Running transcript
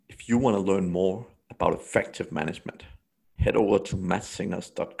you want to learn more about effective management, head over to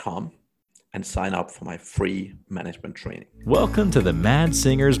maddsingers.com and sign up for my free management training. Welcome to the Mad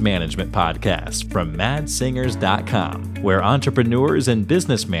Singers Management Podcast from maddsingers.com, where entrepreneurs and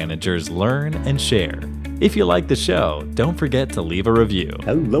business managers learn and share. If you like the show, don't forget to leave a review.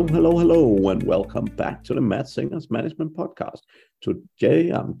 Hello, and welcome back to the Mad Singers Management Podcast. Today,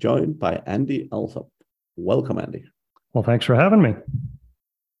 I'm joined by Andy Althop. Welcome, Andy. Well, thanks for having me.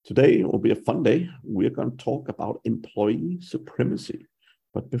 Today will be a fun day. We're going to talk about employee supremacy.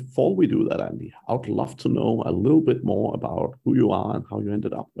 But before we do that, Andy, I would love to know a little bit more about who you are and how you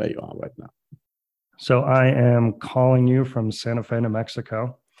ended up where you are right now. So I am calling you from Santa Fe, New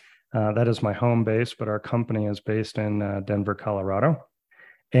Mexico. That is my home base, but our company is based in Denver, Colorado.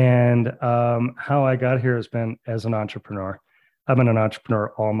 And how I got here has been as an entrepreneur. I've been an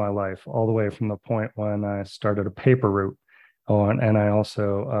entrepreneur all my life, all the way from the point when I started a paper route. And I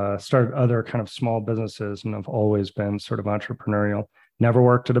also started other kind of small businesses, and I've always been sort of entrepreneurial. Never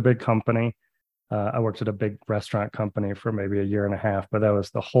worked at a big company. I worked at a big restaurant company for maybe a year and a half, but that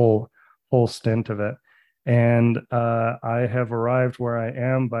was the whole stint of it. And I have arrived where I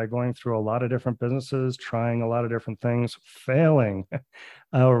am by going through a lot of different businesses, trying a lot of different things, failing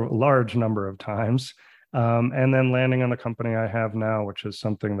a large number of times, and then landing on the company I have now, which is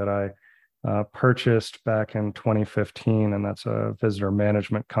something that I purchased back in 2015. And that's a visitor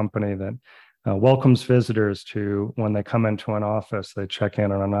management company that welcomes visitors to, when they come into an office, they check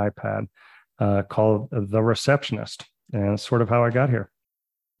in on an iPad called The Receptionist. And it's sort of how I got here.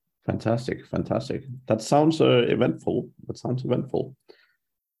 Fantastic. That sounds eventful.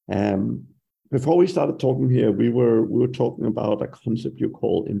 Before we started talking here, we were talking about a concept you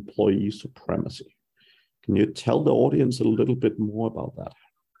call employee supremacy. Can you tell the audience a little bit more about that?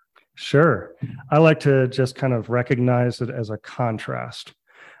 Sure. I like to just kind of recognize it as a contrast.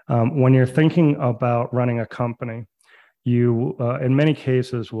 When you're thinking about running a company, you, in many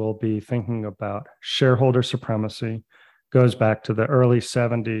cases, will be thinking about shareholder supremacy. Goes back to the early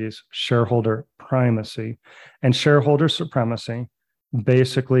 70s, shareholder primacy. And shareholder supremacy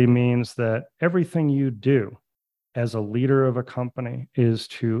basically means that everything you do as a leader of a company is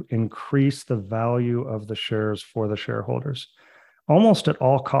to increase the value of the shares for the shareholders, almost at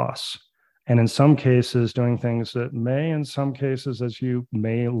all costs. And in some cases, doing things that may, in some cases, as you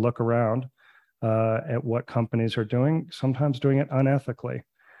may look around at what companies are doing, sometimes doing it unethically.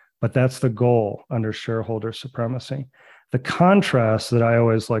 But that's the goal under shareholder supremacy. The contrast that I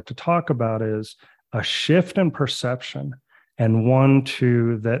always like to talk about is a shift in perception, and one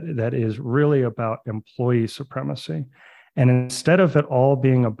that is really about employee supremacy. And instead of it all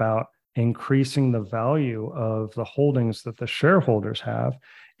being about increasing the value of the holdings that the shareholders have,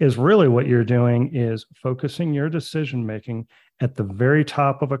 is really what you're doing is focusing your decision making at the very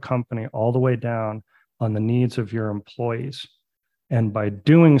top of a company all the way down on the needs of your employees. And by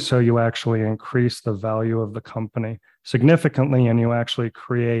doing so, you actually increase the value of the company significantly, and you actually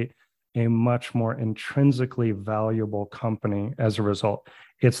create a much more intrinsically valuable company as a result.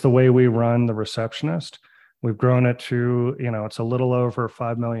 It's the way we run The Receptionist. We've grown it to, it's a little over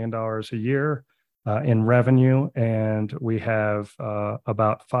 $5 million a year in revenue, and we have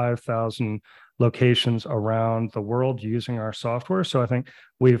about 5,000 locations around the world using our software. So I think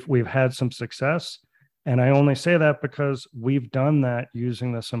we've had some success. And I only say that because we've done that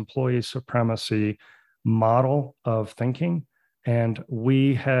using this employee supremacy model of thinking. And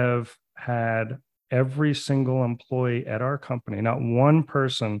we have had every single employee at our company, not one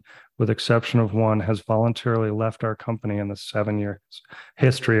person, with exception of one, has voluntarily left our company in the 7 years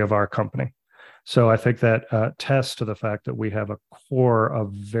history of our company. So I think that attests to the fact that we have a core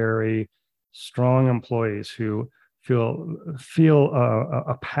of very strong employees who feel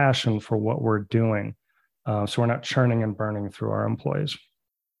a passion for what we're doing. So we're not churning and burning through our employees.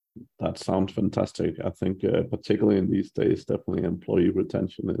 That sounds fantastic. I think particularly in these days, definitely employee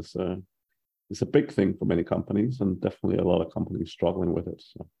retention is a big thing for many companies, and definitely a lot of companies struggling with it.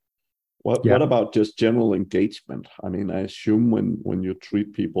 So what about just general engagement? I mean, I assume when you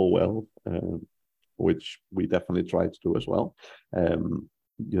treat people well, which we definitely try to do as well,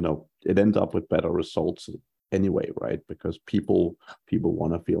 it ends up with better results anyway, right? Because people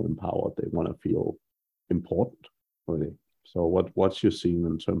want to feel empowered. They want to feel important, really. So what's your scene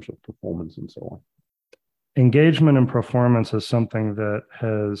in terms of performance and so on? Engagement and performance is something that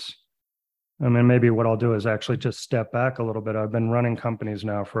maybe what I'll do is actually just step back a little bit. I've been running companies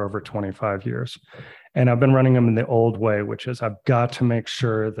now for over 25 years, and I've been running them in the old way, which is I've got to make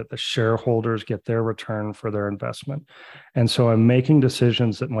sure that the shareholders get their return for their investment. And so I'm making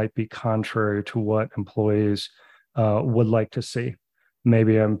decisions that might be contrary to what employees would like to see.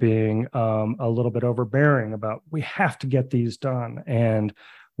 Maybe I'm being a little bit overbearing about we have to get these done and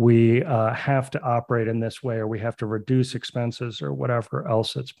we have to operate in this way, or we have to reduce expenses or whatever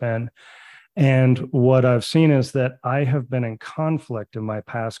else it's been. And what I've seen is that I have been in conflict in my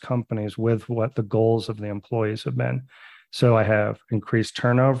past companies with what the goals of the employees have been. So I have increased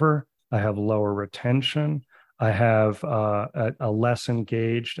turnover, I have lower retention, I have a less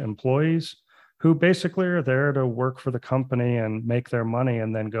engaged employees who basically are there to work for the company and make their money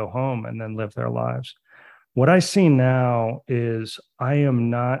and then go home and then live their lives. What I see now is I am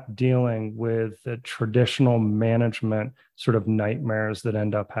not dealing with the traditional management sort of nightmares that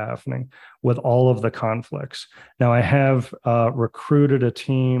end up happening with all of the conflicts. Now, I have recruited a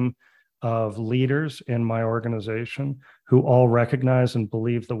team of leaders in my organization who all recognize and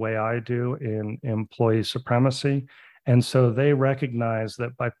believe the way I do in employee supremacy. And so they recognize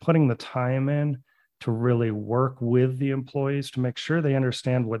that by putting the time in to really work with the employees to make sure they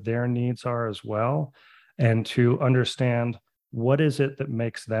understand what their needs are as well, and to understand what is it that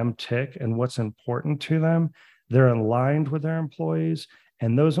makes them tick and what's important to them, they're aligned with their employees,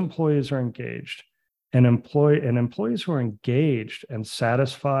 and those employees are engaged. And employees who are engaged and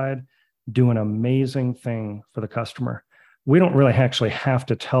satisfied do an amazing thing for the customer. We don't really actually have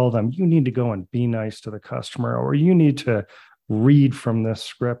to tell them, you need to go and be nice to the customer, or you need to read from this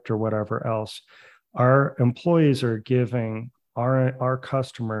script or whatever else. Our employees are giving our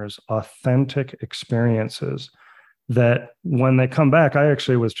customers authentic experiences that when they come back, I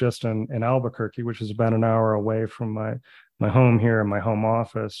actually was just in Albuquerque, which is about an hour away from my home here and my home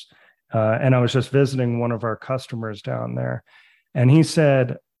office. And I was just visiting one of our customers down there. And he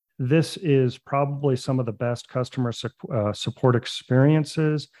said, this is probably some of the best customer support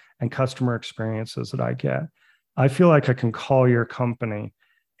experiences and customer experiences that I get. I feel like I can call your company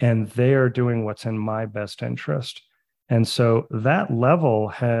and they are doing what's in my best interest. And so that level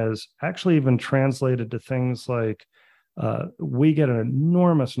has actually even translated to things like we get an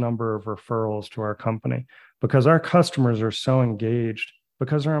enormous number of referrals to our company because our customers are so engaged,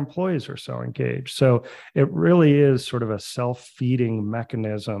 because our employees are so engaged. So it really is sort of a self-feeding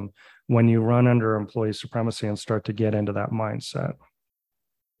mechanism when you run under employee supremacy and start to get into that mindset.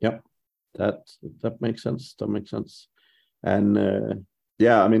 Yep, that makes sense. That makes sense. And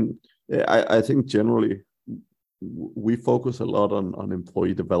yeah, I mean, I think generally we focus a lot on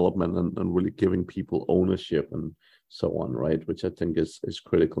employee development and really giving people ownership and so on, right? Which I think is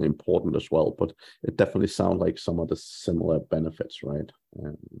critically important as well. But it definitely sounds like some of the similar benefits, right?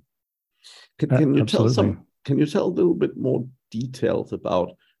 Can you tell a little bit more details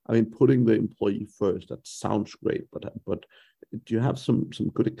about? I mean, putting the employee first. That sounds great, but do you have some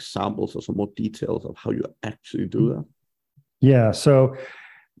good examples or some more details of how you actually do that? Yeah. So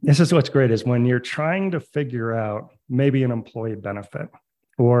this is what's great is when you're trying to figure out maybe an employee benefit,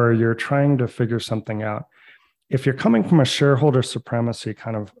 or you're trying to figure something out. If you're coming from a shareholder supremacy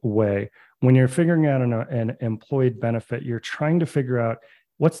kind of way, when you're figuring out an employee benefit, you're trying to figure out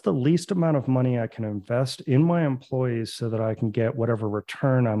what's the least amount of money I can invest in my employees so that I can get whatever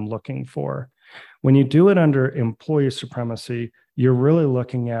return I'm looking for. When you do it under employee supremacy, you're really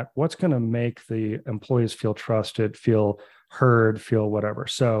looking at what's going to make the employees feel trusted, feel heard, feel whatever.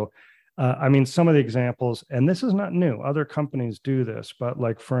 So, I mean, some of the examples, and this is not new, other companies do this, but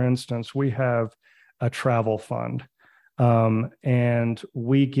like, for instance, we have a travel fund, and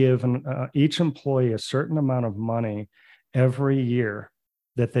we give each employee a certain amount of money every year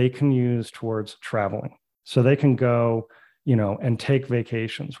that they can use towards traveling. So they can go, and take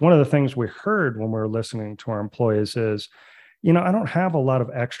vacations. One of the things we heard when we were listening to our employees is, I don't have a lot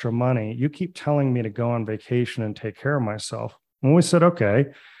of extra money. You keep telling me to go on vacation and take care of myself. And we said, okay,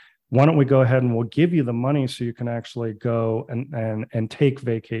 why don't we go ahead and we'll give you the money so you can actually go and take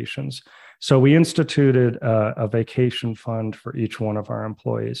vacations. So we instituted a vacation fund for each one of our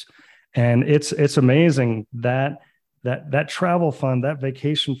employees. And it's amazing that travel fund, that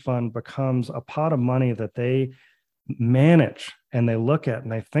vacation fund becomes a pot of money that they manage, and they look at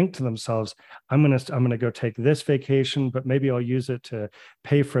and they think to themselves, I'm going to go take this vacation, but maybe I'll use it to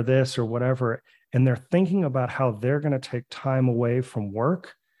pay for this or whatever. And they're thinking about how they're going to take time away from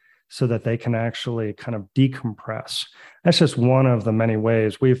work so that they can actually kind of decompress. That's just one of the many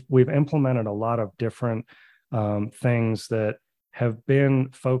ways we've implemented a lot of different things that have been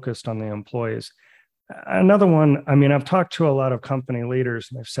focused on the employees. Another one, I mean, I've talked to a lot of company leaders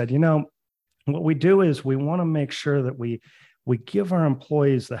and they've said, what we do is we want to make sure that we give our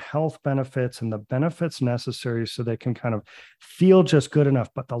employees the health benefits and the benefits necessary so they can kind of feel just good enough.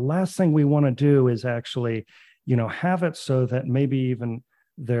 But the last thing we want to do is actually, have it so that maybe even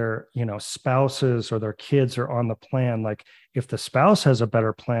their spouses or their kids are on the plan. Like if the spouse has a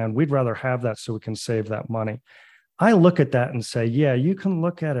better plan, we'd rather have that so we can save that money. I look at that and say, yeah, you can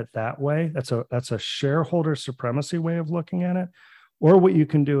look at it that way. That's a shareholder supremacy way of looking at it. Or what you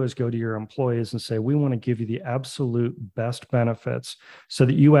can do is go to your employees and say, we want to give you the absolute best benefits so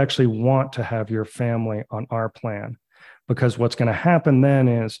that you actually want to have your family on our plan. Because what's going to happen then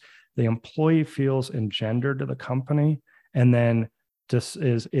is the employee feels engendered to the company, and then just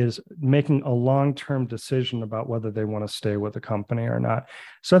is making a long-term decision about whether they want to stay with the company or not.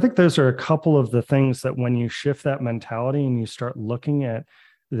 So I think those are a couple of the things that when you shift that mentality and you start looking at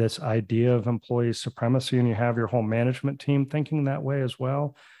this idea of employee supremacy and you have your whole management team thinking that way as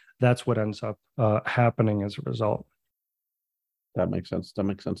well, that's what ends up happening as a result. That makes sense. That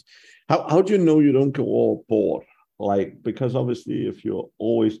makes sense. How do you know you don't go all bored? Like, because obviously if you're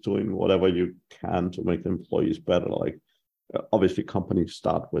always doing whatever you can to make the employees better, like obviously companies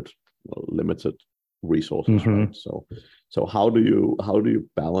start with limited resources, right? So how do you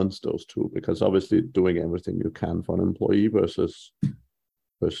balance those two? Because obviously doing everything you can for an employee versus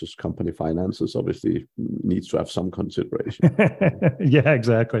company finances obviously needs to have some consideration. Yeah,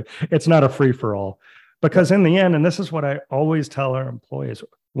 exactly. It's not a free-for-all, because in the end, and this is what I always tell our employees,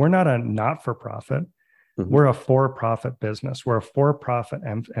 we're not a not-for-profit. We're a for-profit business. We're a for-profit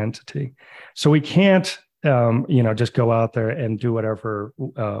entity. So we can't, just go out there and do whatever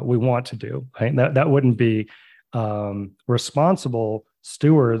we want to do. Right? That wouldn't be responsible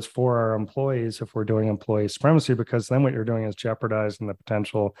stewards for our employees if we're doing employee supremacy, because then what you're doing is jeopardizing the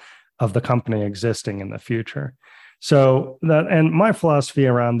potential of the company existing in the future. So and my philosophy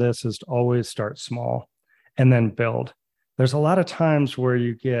around this is to always start small and then build. There's a lot of times where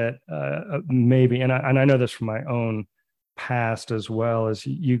you get maybe, and I know this from my own past as well, as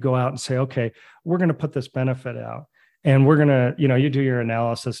you go out and say, okay, we're going to put this benefit out and we're going to, you do your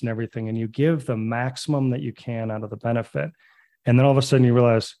analysis and everything, and you give the maximum that you can out of the benefit. And then all of a sudden you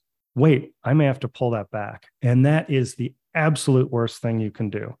realize, wait, I may have to pull that back. And that is the absolute worst thing you can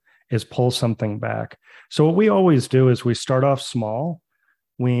do, is pull something back. So what we always do is we start off small.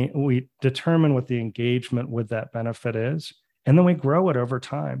 We determine what the engagement with that benefit is, and then we grow it over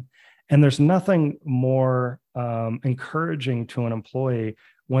time. And there's nothing more encouraging to an employee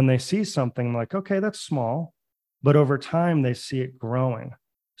when they see something like, okay, that's small, but over time they see it growing.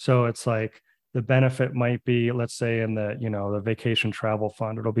 So it's like the benefit might be, let's say in the vacation travel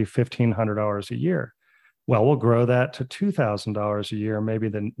fund, it'll be $1,500 a year. Well, we'll grow that to $2,000 a year,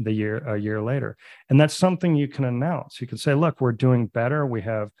 maybe a year later. And that's something you can announce. You can say, look, we're doing better. We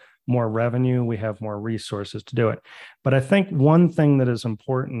have more revenue. We have more resources to do it. But I think one thing that is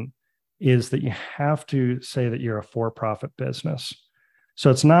important is that you have to say that you're a for-profit business. So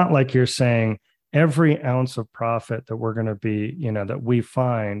it's not like you're saying every ounce of profit that we're going to be, that we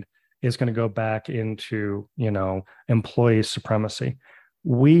find is going to go back into, employee supremacy.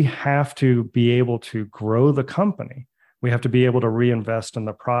 We have to be able to grow the company. We have to be able to reinvest in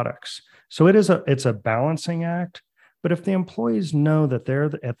the products. So it's a balancing act. But if the employees know that they're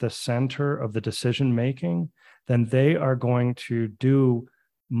at the center of the decision making, then they are going to do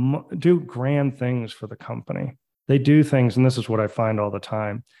grand things for the company. They do things, and this is what I find all the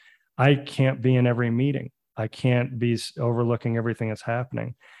time. I can't be in every meeting. I can't be overlooking everything that's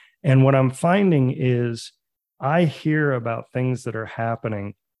happening. And what I'm finding is I hear about things that are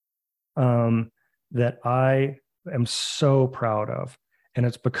happening that I am so proud of. And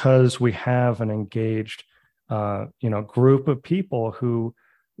it's because we have an engaged, group of people who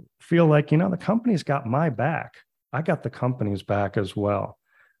feel like, the company's got my back. I got the company's back as well.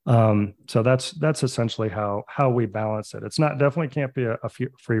 So that's essentially how we balance it. It's not, definitely can't be a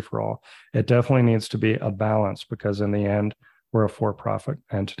free for all. It definitely needs to be a balance, because in the end, we're a for-profit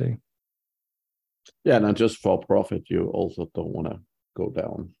entity. Yeah, not just for profit. You also don't want to go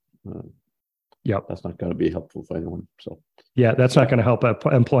down. Yep, that's not going to be helpful for anyone. So yeah, that's not going to help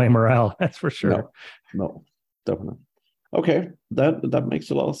employee morale. That's for sure. No, definitely. Okay, that makes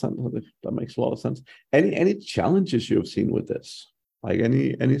a lot of sense. That makes a lot of sense. Any challenges you've seen with this? Like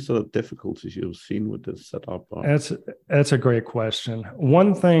any sort of difficulties you've seen with this setup? That's a great question.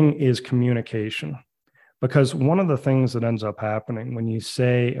 One thing is communication, because one of the things that ends up happening when you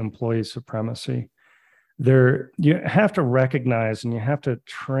say employee supremacy, you have to recognize and you have to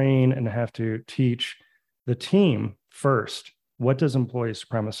train and have to teach the team first. What does employee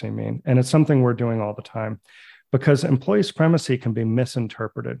supremacy mean? And it's something we're doing all the time, because employee supremacy can be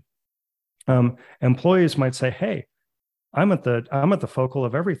misinterpreted. Employees might say, "Hey, I'm at the focal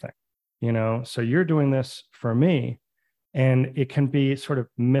of everything, so you're doing this for me," and it can be sort of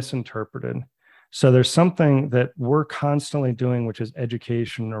misinterpreted. So there's something that we're constantly doing, which is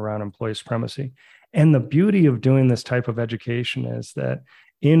education around employee supremacy. And the beauty of doing this type of education is that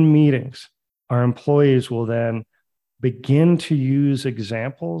in meetings, our employees will then begin to use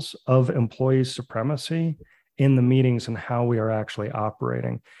examples of employee supremacy in the meetings and how we are actually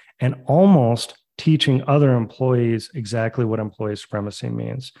operating, and almost teaching other employees exactly what employee supremacy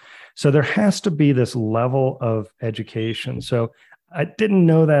means. So there has to be this level of education. So I didn't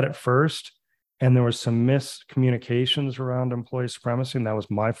know that at first, and there was some miscommunications around employee supremacy, and that was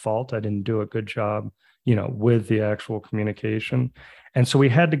my fault. I didn't do a good job, with the actual communication. And so we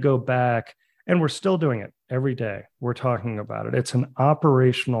had to go back, and we're still doing it every day. We're talking about it. It's an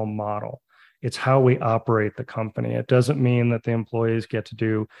operational model. It's how we operate the company. It doesn't mean that the employees get to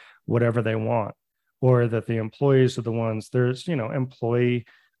do whatever they want, or that the employees are the ones. There's, employee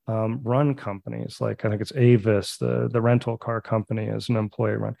run companies, like I think it's Avis, the rental car company, is an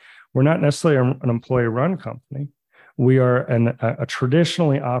employee run. We're not necessarily an employee run company. We are a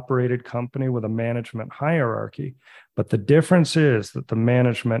traditionally operated company with a management hierarchy. But the difference is that the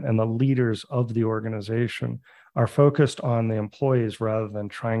management and the leaders of the organization are focused on the employees rather than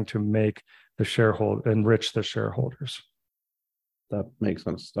trying to enrich the shareholders. That makes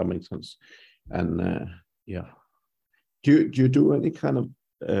sense. And do you do any kind of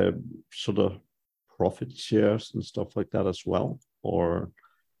sort of profit shares and stuff like that as well, or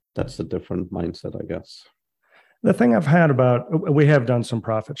that's a different mindset, I guess? The thing we have done some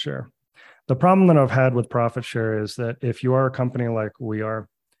profit share. The problem that I've had with profit share is that if you are a company like we are,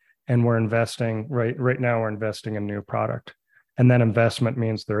 and we're investing right now, we're investing in new product, and that investment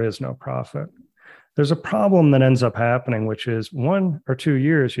means there is no profit. There's a problem that ends up happening, which is 1 or 2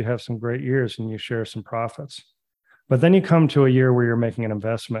 years, you have some great years and you share some profits. But then you come to a year where you're making an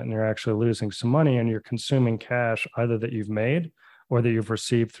investment and you're actually losing some money, and you're consuming cash either that you've made or that you've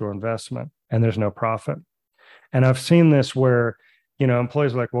received through investment, and there's no profit. And I've seen this where,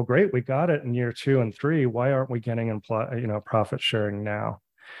 employees are like, well, great, we got it in year 2 and 3. Why aren't we getting, profit sharing now?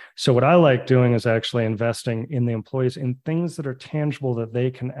 So what I like doing is actually investing in the employees in things that are tangible, that they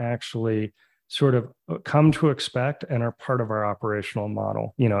can actually sort of come to expect and are part of our operational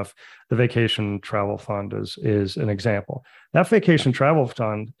model. If the vacation travel fund is an example, that vacation travel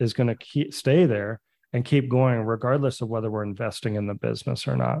fund is going to stay there and keep going regardless of whether we're investing in the business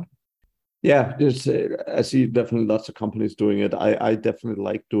or not. Yeah, I see definitely lots of companies doing it. I definitely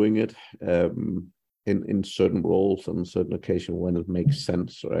like doing it in certain roles and certain occasions when it makes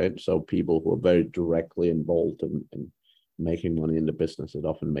sense, right? So people who are very directly involved in making money in the business, it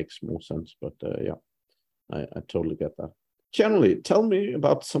often makes more sense. But I totally get that. Generally, tell me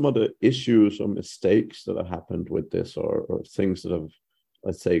about some of the issues or mistakes that have happened with this, or things that have,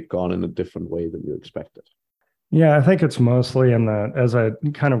 let's say, gone in a different way than you expected. Yeah, I think it's mostly in as I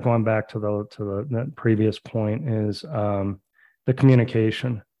kind of going back to that previous point, is the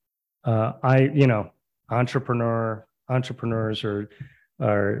communication. Entrepreneurs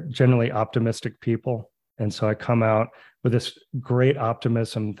are generally optimistic people. And so I come out with this great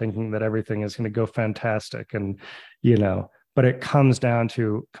optimism, thinking that everything is going to go fantastic. And, but it comes down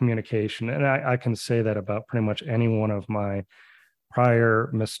to communication. And I can say that about pretty much any one of my prior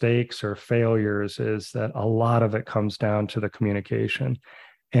mistakes or failures, is that a lot of it comes down to the communication.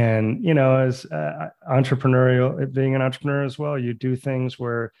 And, as entrepreneurial, being an entrepreneur as well, you do things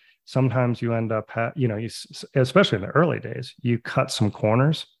where sometimes you end up, especially in the early days, you cut some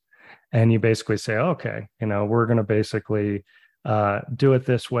corners and you basically say, okay, we're going to basically do it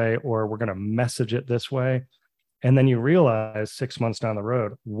this way, or we're going to message it this way. And then you realize 6 months down the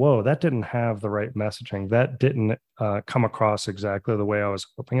road, whoa, that didn't have the right messaging. That didn't come across exactly the way I was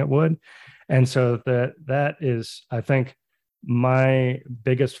hoping it would. And so that is, I think, my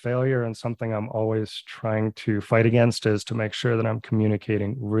biggest failure, and something I'm always trying to fight against, is to make sure that I'm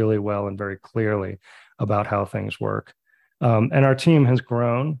communicating really well and very clearly about how things work. And our team has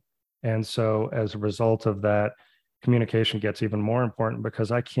grown. And so as a result of that, communication gets even more important,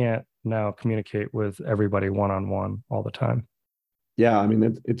 because I can't now communicate with everybody one-on-one all the time. Yeah, I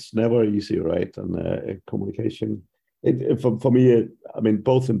mean, it's never easy, right? And communication, for me,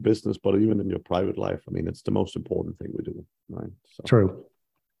 both in business, but even in your private life, it's the most important thing we do, right? So, true.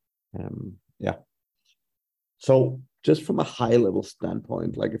 Yeah. So just from a high level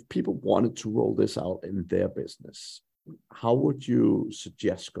standpoint, like if people wanted to roll this out in their business, how would you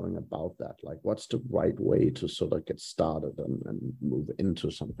suggest going about that? Like, what's the right way to sort of get started and move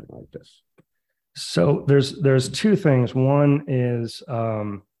into something like this? So there's two things. One is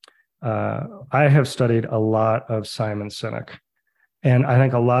I have studied a lot of Simon Sinek, and I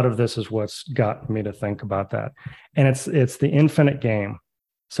think a lot of this is what's gotten me to think about that. And it's the infinite game.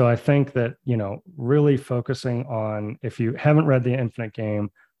 So I think that, really focusing on, if you haven't read The Infinite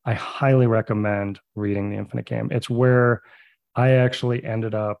Game, I highly recommend reading The Infinite Game. It's where I actually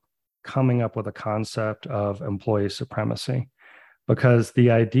ended up coming up with a concept of employee supremacy, because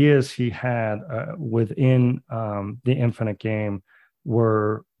the ideas he had within The Infinite Game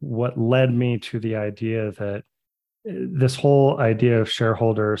were what led me to the idea that this whole idea of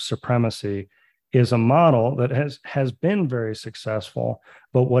shareholder supremacy is a model that has been very successful,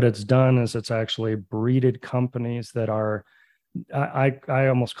 but what it's done is it's actually breeded companies that are, I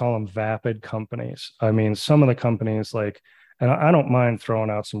almost call them vapid companies. I mean, some of the companies and I don't mind throwing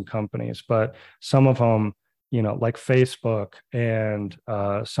out some companies, but some of them, like Facebook and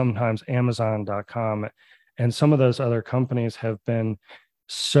sometimes Amazon.com and some of those other companies have been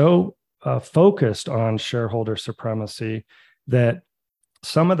so focused on shareholder supremacy that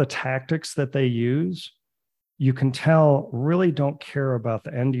some of the tactics that they use, you can tell really don't care about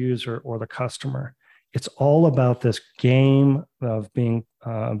the end user or the customer. It's all about this game of being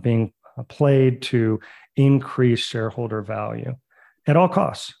played to increase shareholder value at all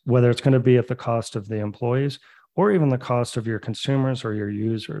costs, whether it's going to be at the cost of the employees or even the cost of your consumers or your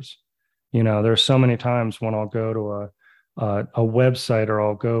users. There's so many times when I'll go to a website, or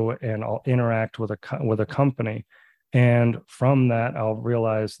I'll go and I'll interact with a company, and from that I'll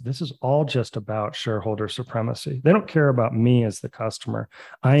realize this is all just about shareholder supremacy. They don't care about me as the customer.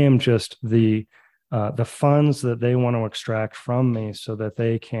 I am just the funds that they want to extract from me so that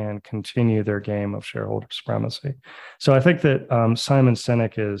they can continue their game of shareholder supremacy. So I think that Simon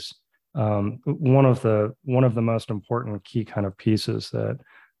Sinek is one of the most important key kind of pieces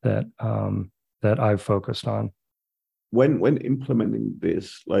that I've focused on. When implementing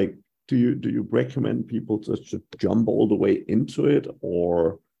this, do you recommend people to jump all the way into it,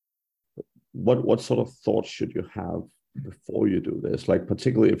 or what sort of thoughts should you have before you do this?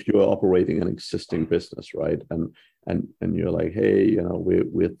 Particularly if you're operating an existing business, right? And you're like, hey,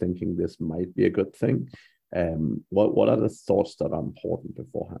 we're thinking this might be a good thing. What are the thoughts that are important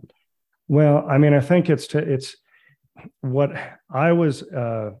beforehand? Well, I mean, I think it's what I was.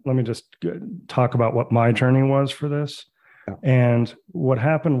 Let me just talk about what my journey was for this. Yeah. And what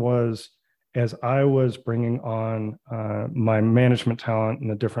happened was, as I was bringing on my management talent and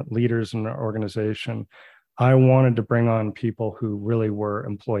the different leaders in the organization, I wanted to bring on people who really were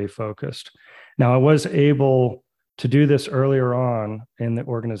employee focused. Now, I was able to do this earlier on in the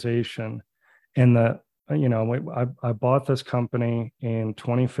organization, and I bought this company in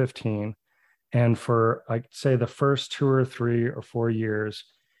 2015, and for I'd say the first 2 or 3 or 4 years,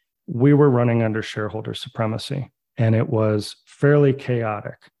 we were running under shareholder supremacy, and it was fairly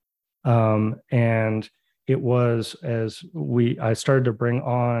chaotic. And it was I started to bring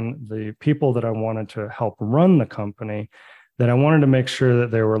on the people that I wanted to help run the company, that I wanted to make sure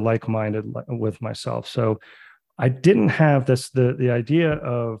that they were like-minded with myself. So I didn't have the idea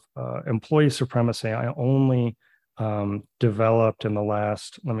of employee supremacy. I only developed in the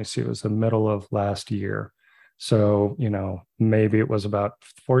last, let me see, it was the middle of last year. So, maybe it was about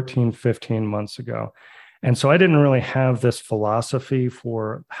 14, 15 months ago. And so I didn't really have this philosophy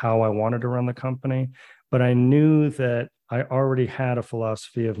for how I wanted to run the company, but I knew that I already had a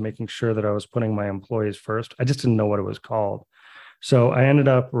philosophy of making sure that I was putting my employees first. I just didn't know what it was called. So I ended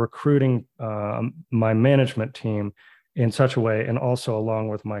up recruiting my management team in such a way, and also along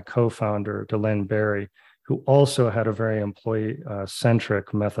with my co-founder, Delyn Berry, who also had a very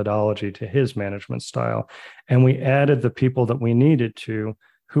employee-centric methodology to his management style. And we added the people that we needed to,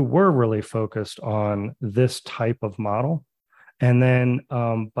 who were really focused on this type of model. And then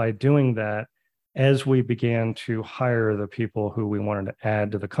by doing that, as we began to hire the people who we wanted to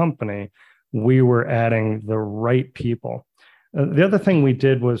add to the company, we were adding the right people. The other thing we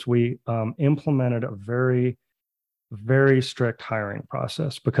did was we implemented a very, very strict hiring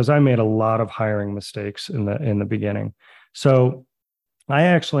process, because I made a lot of hiring mistakes in the beginning. So I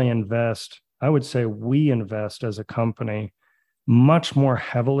actually I would say we invest as a company much more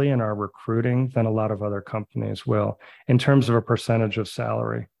heavily in our recruiting than a lot of other companies will, in terms of a percentage of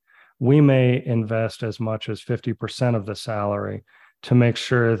salary. We may invest as much as 50% of the salary to make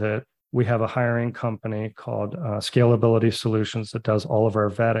sure that we have a hiring company called Scalability Solutions that does all of our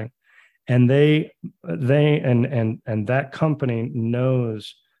vetting. And that company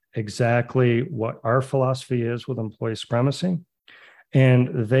knows exactly what our philosophy is with employee supremacy,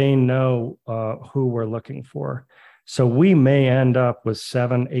 and they know who we're looking for. So we may end up with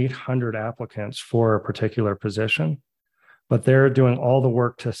 700-800 applicants for a particular position, but they're doing all the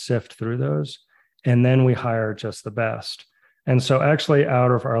work to sift through those, and then we hire just the best. And so actually,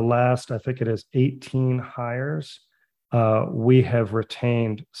 out of our last, I think it is 18 hires, we have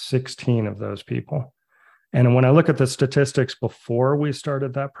retained 16 of those people. And when I look at the statistics before we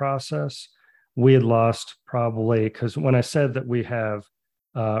started that process, we had lost probably, because when I said that we have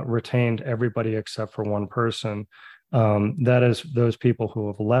retained everybody except for one person, that is those people who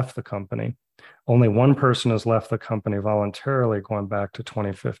have left the company. Only one person has left the company voluntarily going back to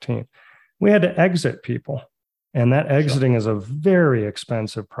 2015. We had to exit people. And that exiting is a very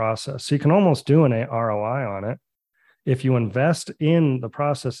expensive process. So you can almost do an ROI on it. If you invest in the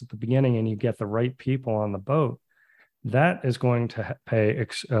process at the beginning and you get the right people on the boat, that is going to pay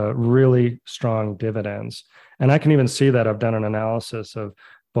really strong dividends. And I can even see that. I've done an analysis of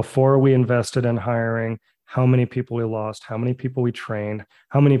before we invested in hiring, how many people we lost, how many people we trained,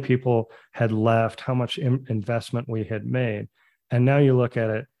 how many people had left, how much investment we had made. And now you look at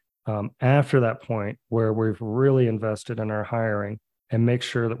it after that point where we've really invested in our hiring and make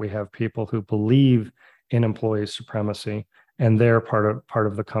sure that we have people who believe in employee supremacy and they're part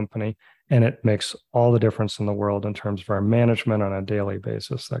of the company. And it makes all the difference in the world in terms of our management on a daily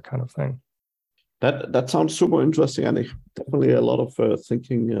basis, that kind of thing. That sounds super interesting, Andy. Definitely a lot of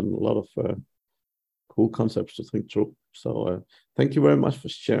thinking and a lot of cool concepts to think through. So thank you very much for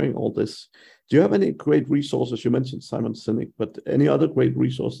sharing all this. Do you have any great resources? You mentioned Simon Sinek, but any other great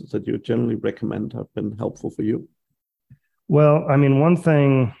resources that you generally recommend have been helpful for you? Well, I mean, one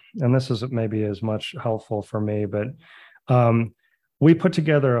thing, and this isn't maybe as much helpful for me, but we put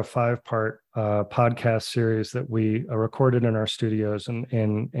together a 5-part podcast series that we recorded in our studios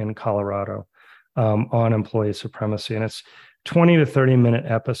in Colorado on employee supremacy. And it's 20 to 30 minute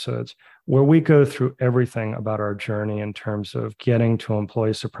episodes where we go through everything about our journey in terms of getting to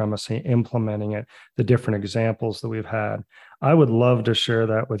employee supremacy, implementing it, the different examples that we've had. I would love to share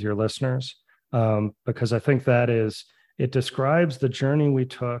that with your listeners because I think it describes the journey we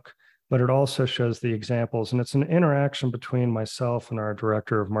took, but it also shows the examples. And it's an interaction between myself and our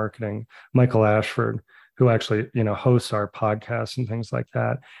director of marketing, Michael Ashford, who actually, hosts our podcasts and things like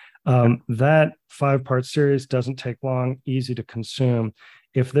that. That 5-part series doesn't take long, easy to consume.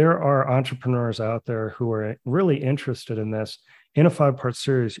 If there are entrepreneurs out there who are really interested in this, in a 5-part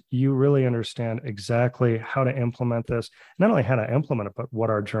series, you really understand exactly how to implement this, not only how to implement it, but what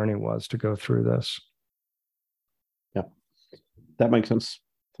our journey was to go through this. Yeah, that makes sense.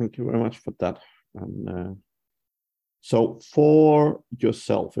 Thank you very much for that. And so for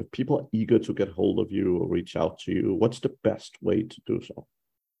yourself, if people are eager to get hold of you or reach out to you, what's the best way to do so?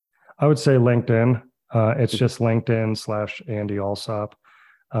 I would say LinkedIn. It's just LinkedIn/Andy Alsop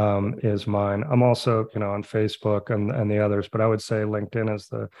is mine. I'm also, on Facebook and the others, but I would say LinkedIn is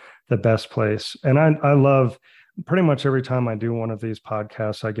the best place. And I love pretty much every time I do one of these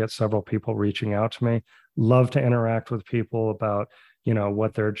podcasts, I get several people reaching out to me. Love to interact with people about,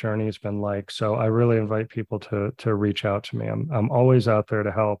 what their journey has been like. So I really invite people to reach out to me. I'm always out there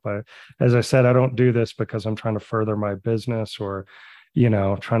to help. As I said, I don't do this because I'm trying to further my business or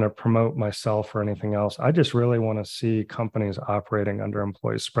trying to promote myself or anything else. I just really want to see companies operating under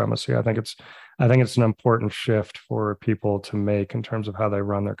employee supremacy. I think it's an important shift for people to make in terms of how they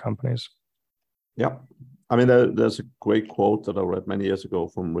run their companies. Yeah. I mean, there's a great quote that I read many years ago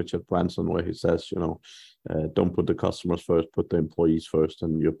from Richard Branson where he says, don't put the customers first, put the employees first,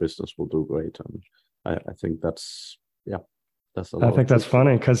 and your business will do great. And I think that's that's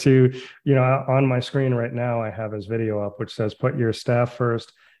funny because on my screen right now, I have his video up, which says, put your staff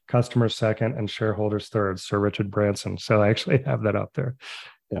first, customers second, and shareholders third, Sir Richard Branson. So I actually have that up there.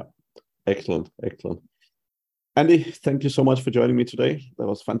 Yeah. Excellent. Andy, thank you so much for joining me today. That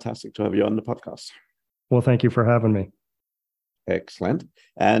was fantastic to have you on the podcast. Well, thank you for having me. Excellent.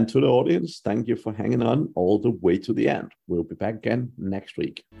 And to the audience, thank you for hanging on all the way to the end. We'll be back again next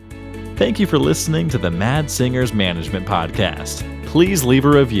week. Thank you for listening to the Mad Singers Management Podcast. Please leave a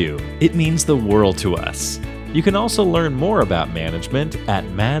review. It means the world to us. You can also learn more about management at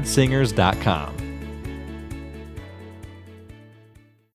madsingers.com.